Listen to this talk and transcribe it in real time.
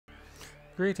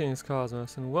Greetings,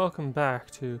 Cosmos, and welcome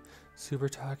back to Super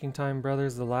Talking Time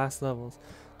Brothers: The Last Levels.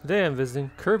 Today I'm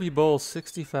visiting Kirby Bowl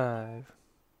 65.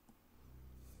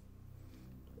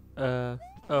 Oh,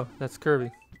 that's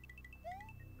Kirby.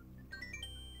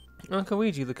 Uncle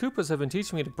Luigi, the Koopas have been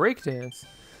teaching me to breakdance.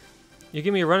 You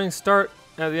give me a running start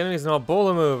at the enemies and I'll bowl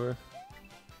them over.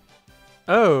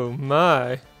 Oh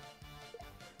my.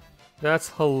 That's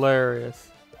hilarious.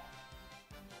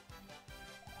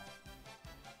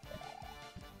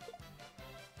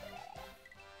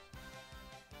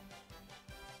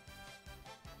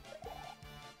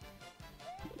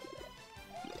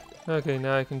 Okay,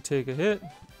 now I can take a hit.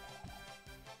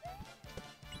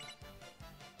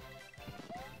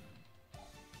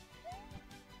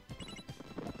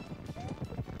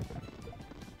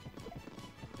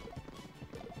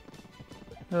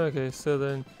 Okay, so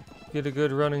then get a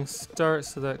good running start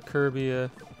so that Kirby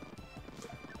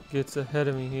gets ahead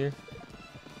of me here.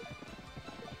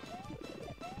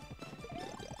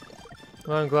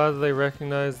 Well, I'm glad that they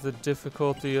recognize the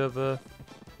difficulty of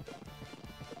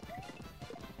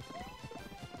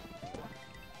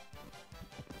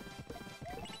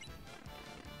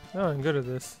Oh, I'm good at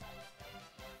this.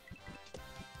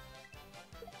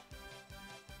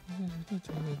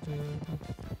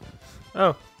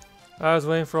 Oh, I was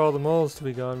waiting for all the moles to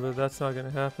be gone, but that's not gonna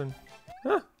happen.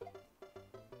 Huh.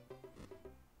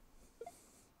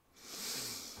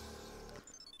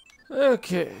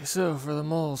 Okay, so for the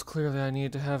moles, clearly I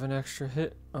need to have an extra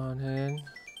hit on hand.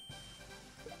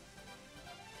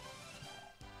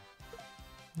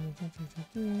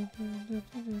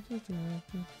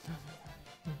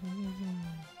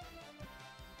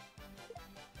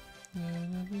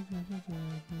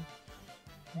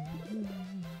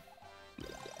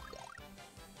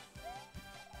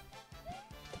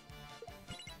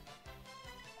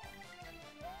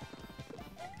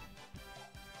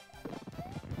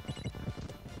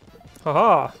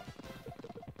 Haha!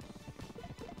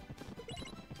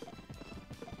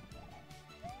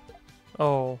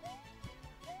 Oh.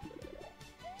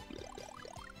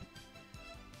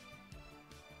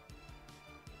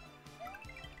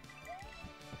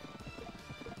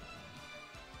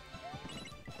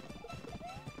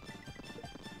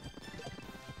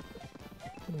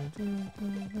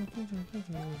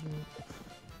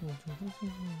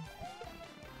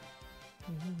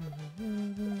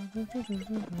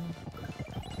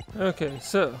 Okay,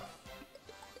 so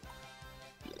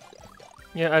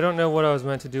yeah, I don't know what I was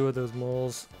meant to do with those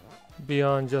moles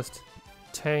beyond just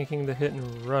tanking the hit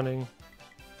and running.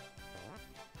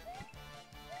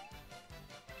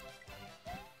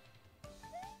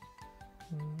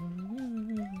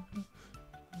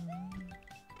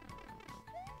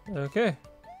 Okay,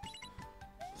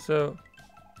 so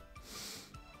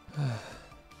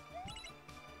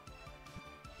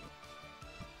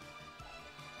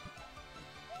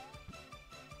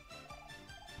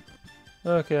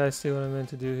okay, I see what I meant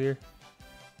to do here.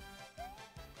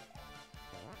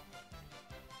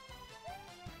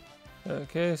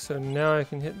 Okay, so now I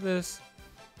can hit this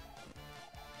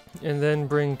and then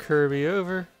bring Kirby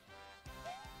over.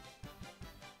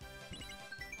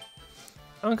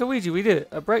 Uncle Luigi, we did it!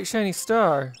 A bright shiny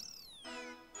star!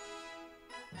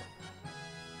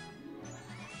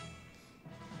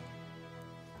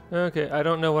 Okay, I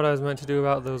don't know what I was meant to do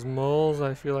about those moles.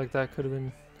 I feel like that could have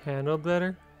been handled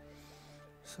better.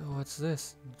 So what's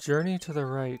this? Journey to the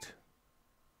right.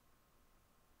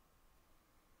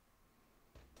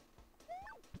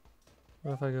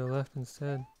 What if I go left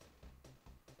instead?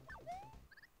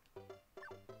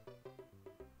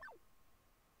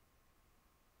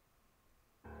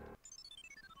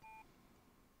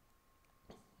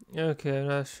 Okay, I'm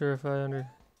not sure if I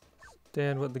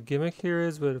understand what the gimmick here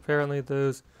is, but apparently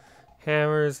those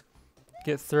hammers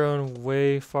get thrown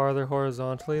way farther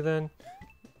horizontally than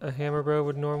a hammer bro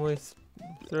would normally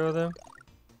throw them.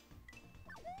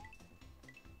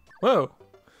 Whoa!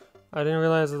 I didn't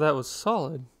realize that that was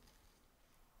solid.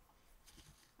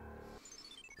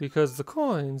 Because the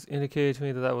coins indicated to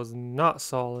me that that was not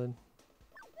solid.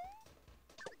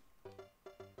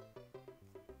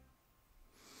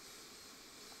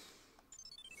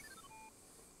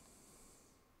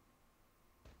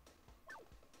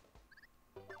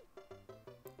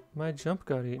 My jump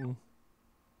got eaten.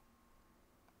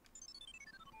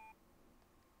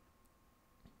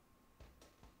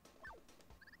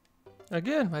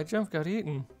 Again, my jump got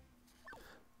eaten.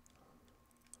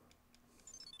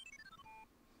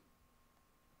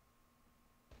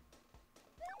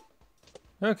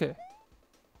 Okay.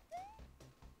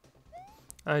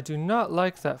 I do not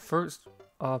like that first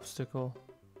obstacle.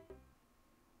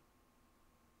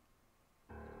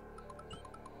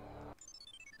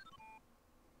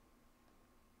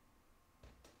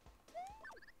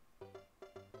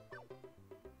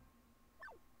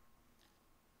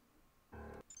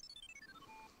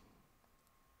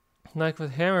 Like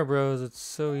with Hammer Bros, it's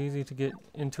so easy to get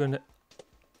into an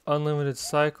unlimited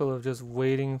cycle of just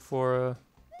waiting for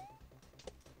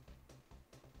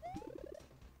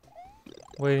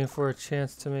a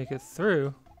chance to make it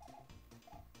through.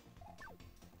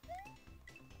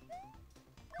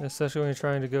 Especially when you're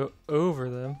trying to go over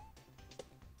them.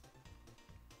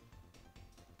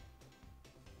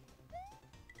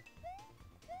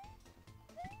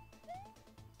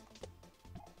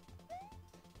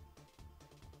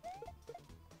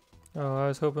 Oh, I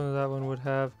was hoping that one would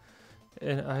have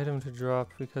an item to drop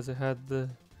because it had the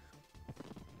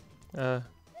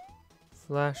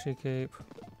flashy cape.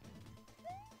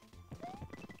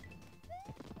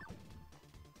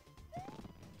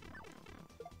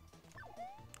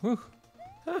 Whew.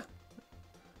 Ah.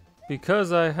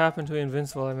 Because I happen to be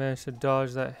invincible, I managed to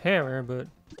dodge that hammer, but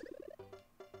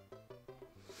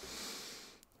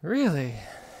really?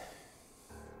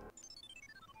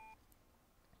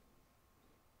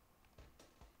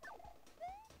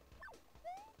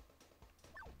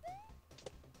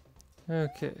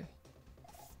 Okay.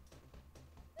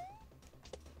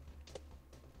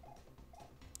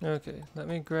 Okay, let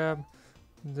me grab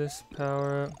this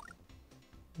power up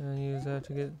and use that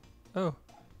to get... Oh,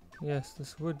 yes,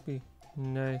 this would be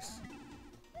nice.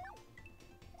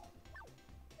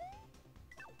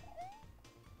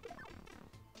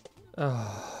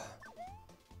 Oh.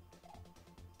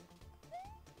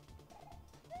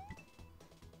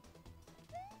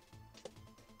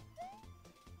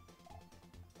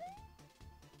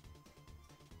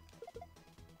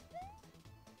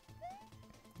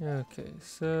 Okay,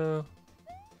 so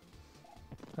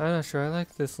I'm not sure. I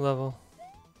like this level.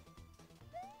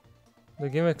 The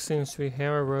gimmick seems to be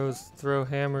Hammer Bros throw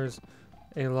hammers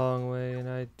a long way, and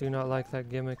I do not like that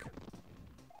gimmick.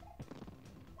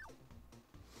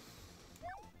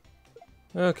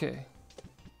 Okay.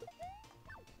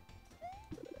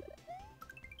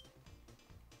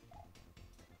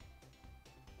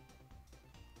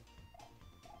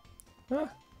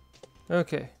 Ah.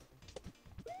 Okay.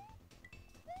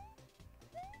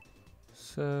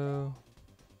 So,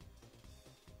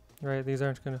 right, these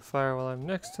aren't going to fire while I'm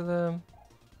next to them.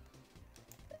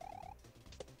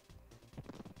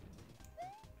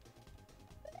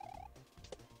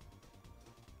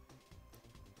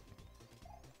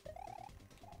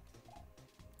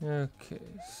 Okay,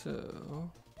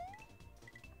 so...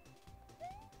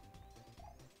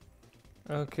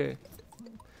 Okay.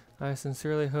 I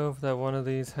sincerely hope that one of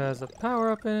these has a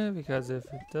power-up in it, because if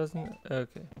it doesn't...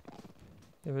 Okay.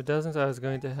 If it doesn't, I was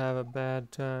going to have a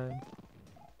bad time.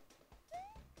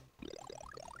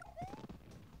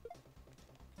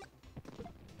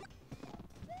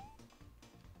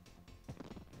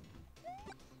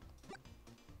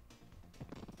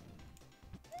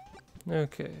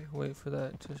 Okay, wait for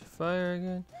that to fire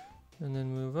again, and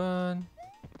then move on.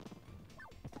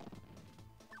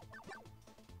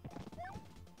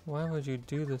 Why would you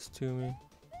do this to me?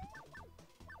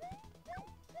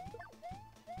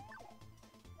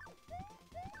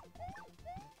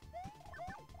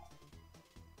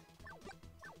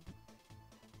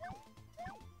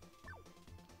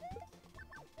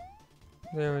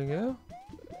 There we go.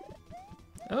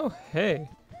 Oh, hey.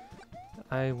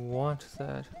 I want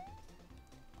that.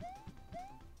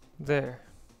 There.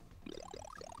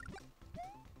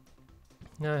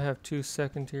 Now I have 2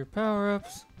 second tier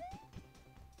power-ups.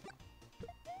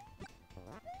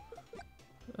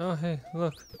 Oh, hey,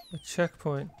 look. A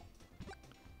checkpoint.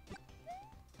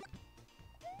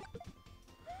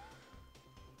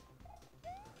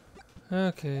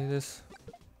 Okay, this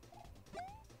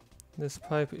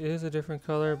pipe is a different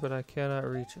color, but I cannot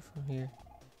reach it from here.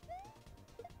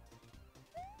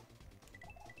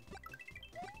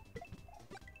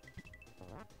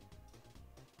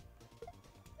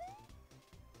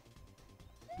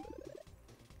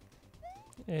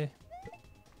 Eh.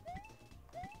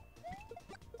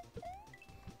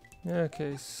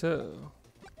 Okay, so...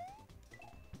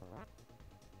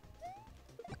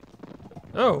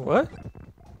 Oh, what?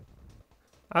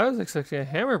 I was expecting a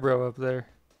Hammer Bro up there.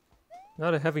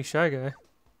 Not a heavy Shy Guy.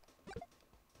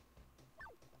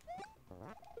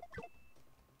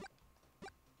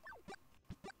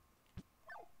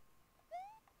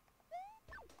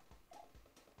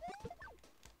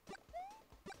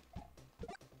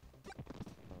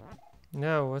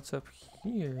 Now, what's up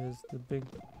here is the big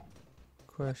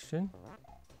question.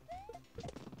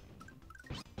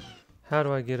 How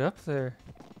do I get up there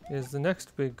is the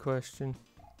next big question.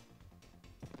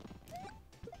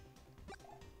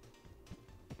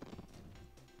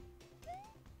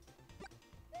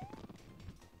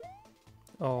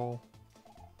 Oh.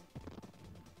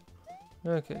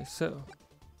 Okay, so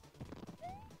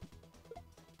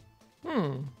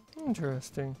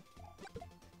Interesting.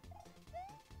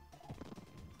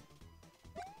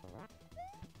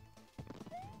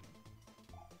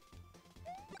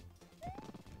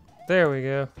 There we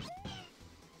go.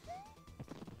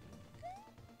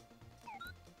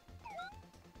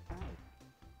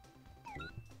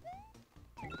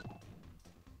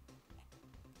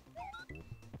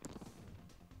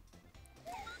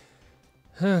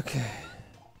 Okay.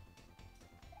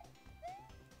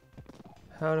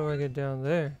 How do I get down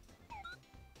there?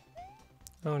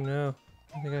 Oh no.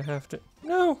 I think I have to...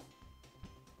 No!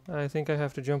 I think I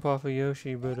have to jump off of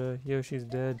Yoshi, but Yoshi's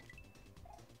dead.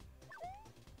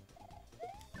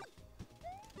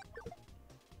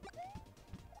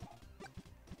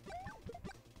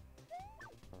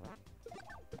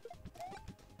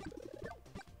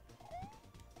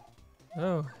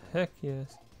 Oh, heck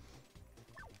yes.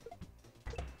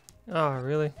 Ah,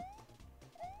 really?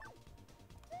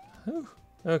 Whew.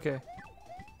 Okay.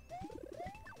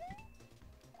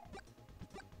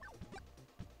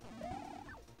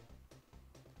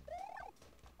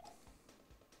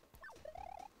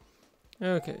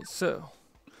 Okay, so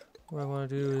what I want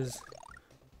to do is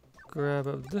grab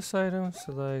up this item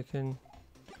so that I can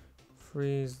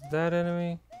freeze that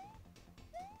enemy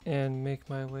and make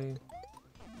my way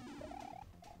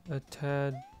a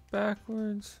tad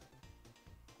backwards.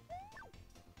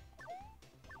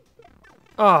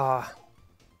 Ah!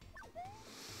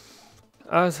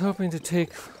 I was hoping to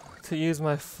use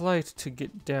my flight to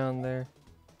get down there.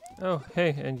 Oh,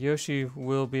 hey, and Yoshi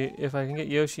will be, if I can get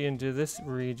Yoshi into this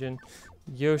region,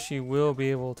 Yoshi will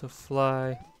be able to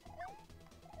fly.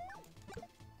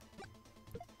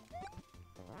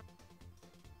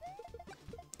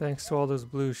 Thanks to all those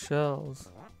blue shells.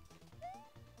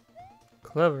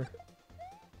 Clever.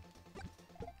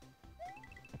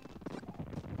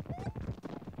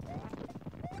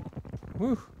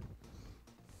 Woo!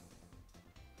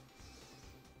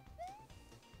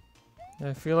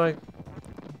 I feel like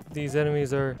these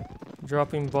enemies are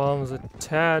dropping bombs a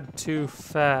tad too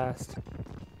fast.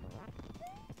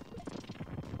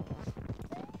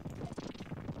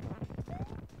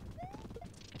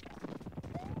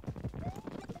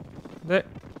 There.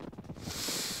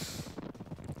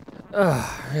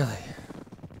 Ugh, really?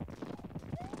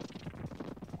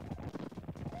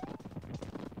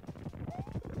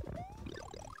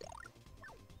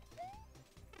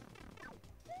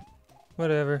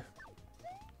 Whatever.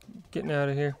 Getting out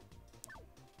of here.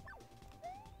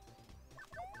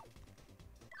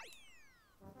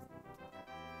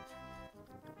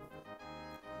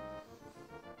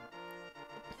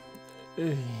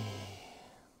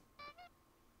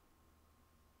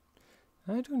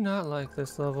 I do not like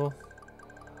this level.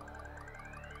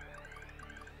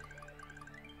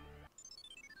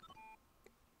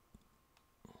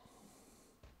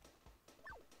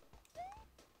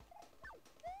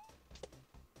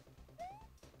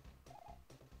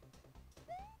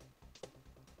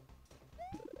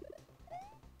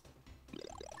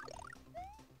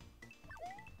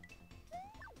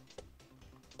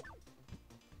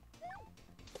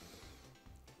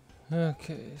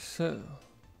 Okay, so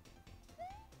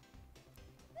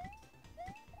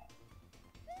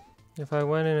if I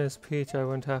went in as Peach, I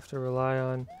wouldn't have to rely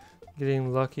on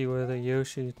getting lucky with a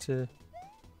Yoshi to...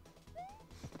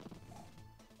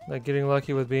 Like getting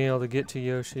lucky with being able to get to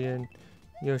Yoshi and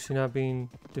Yoshi not being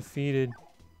defeated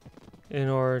in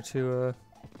order to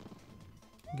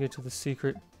get to the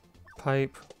secret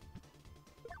pipe.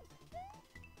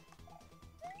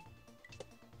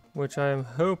 Which I am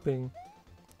hoping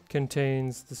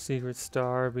contains the secret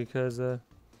star, because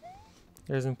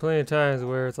there's been plenty of times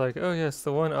where it's like, oh yes,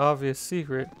 the one obvious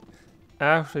secret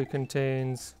actually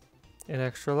contains an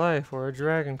extra life or a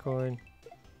dragon coin.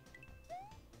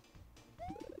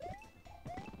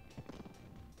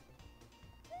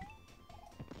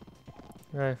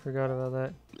 Right, forgot about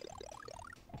that.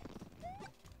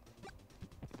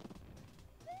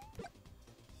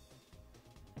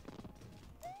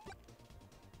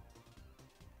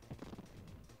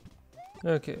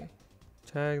 Okay,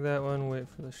 tag that one, wait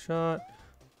for the shot,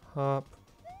 hop.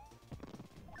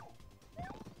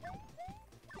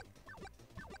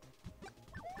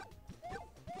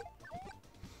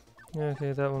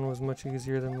 Okay, that one was much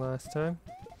easier than last time.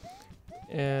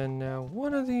 And now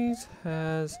one of these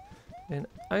has an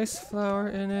ice flower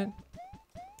in it,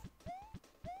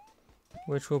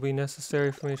 which will be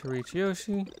necessary for me to reach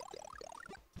Yoshi.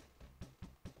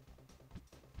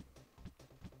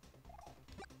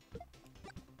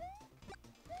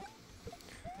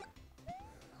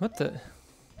 What the?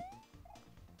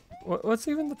 What's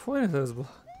even the point of those blocks?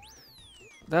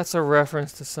 That's a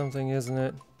reference to something, isn't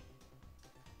it?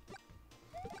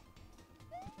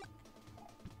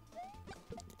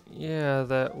 Yeah,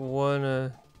 that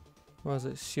one, what was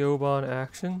it, Siobhan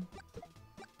action?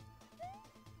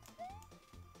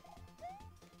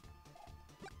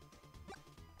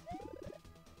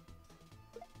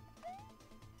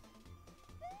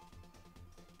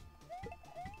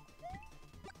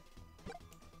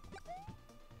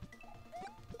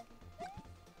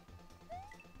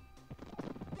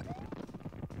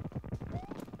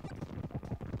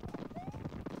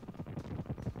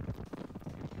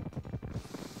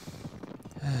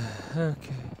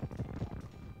 Okay.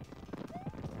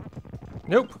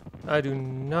 Nope, I do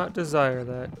not desire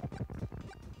that.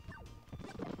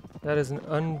 That is an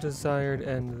undesired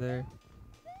end there.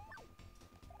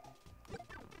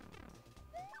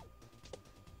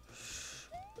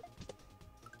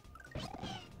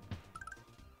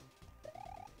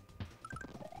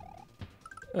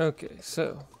 Okay,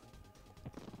 so.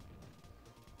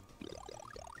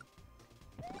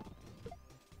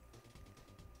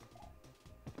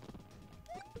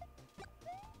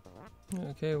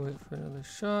 Okay, wait for another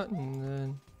shot and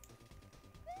then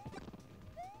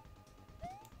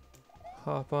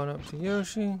hop on up to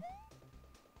Yoshi.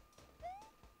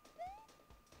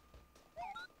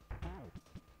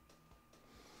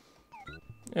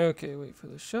 Okay, wait for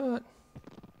the shot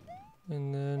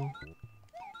and then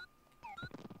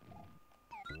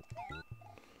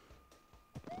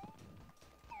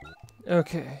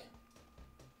okay.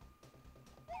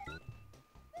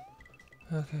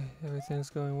 Okay, everything's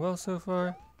going well so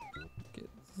far. Get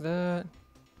that.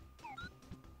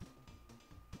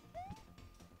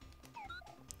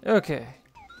 Okay.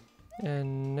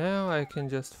 And now I can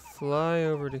just fly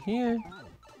over to here.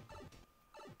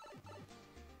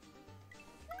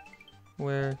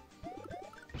 Where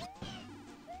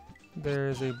there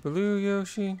is a blue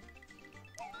Yoshi.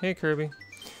 Hey Kirby.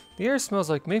 The air smells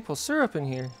like maple syrup in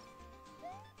here.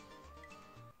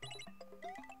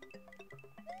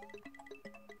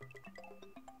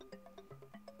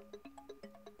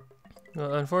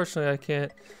 Well, unfortunately I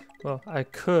can't, well, I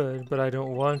could, but I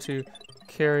don't want to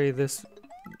carry this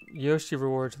Yoshi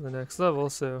reward to the next level,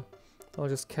 so I'll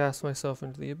just cast myself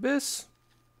into the abyss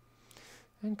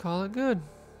and call it good.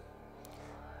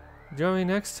 Join me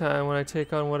next time when I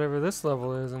take on whatever this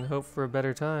level is and hope for a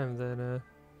better time than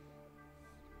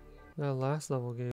that last level gave.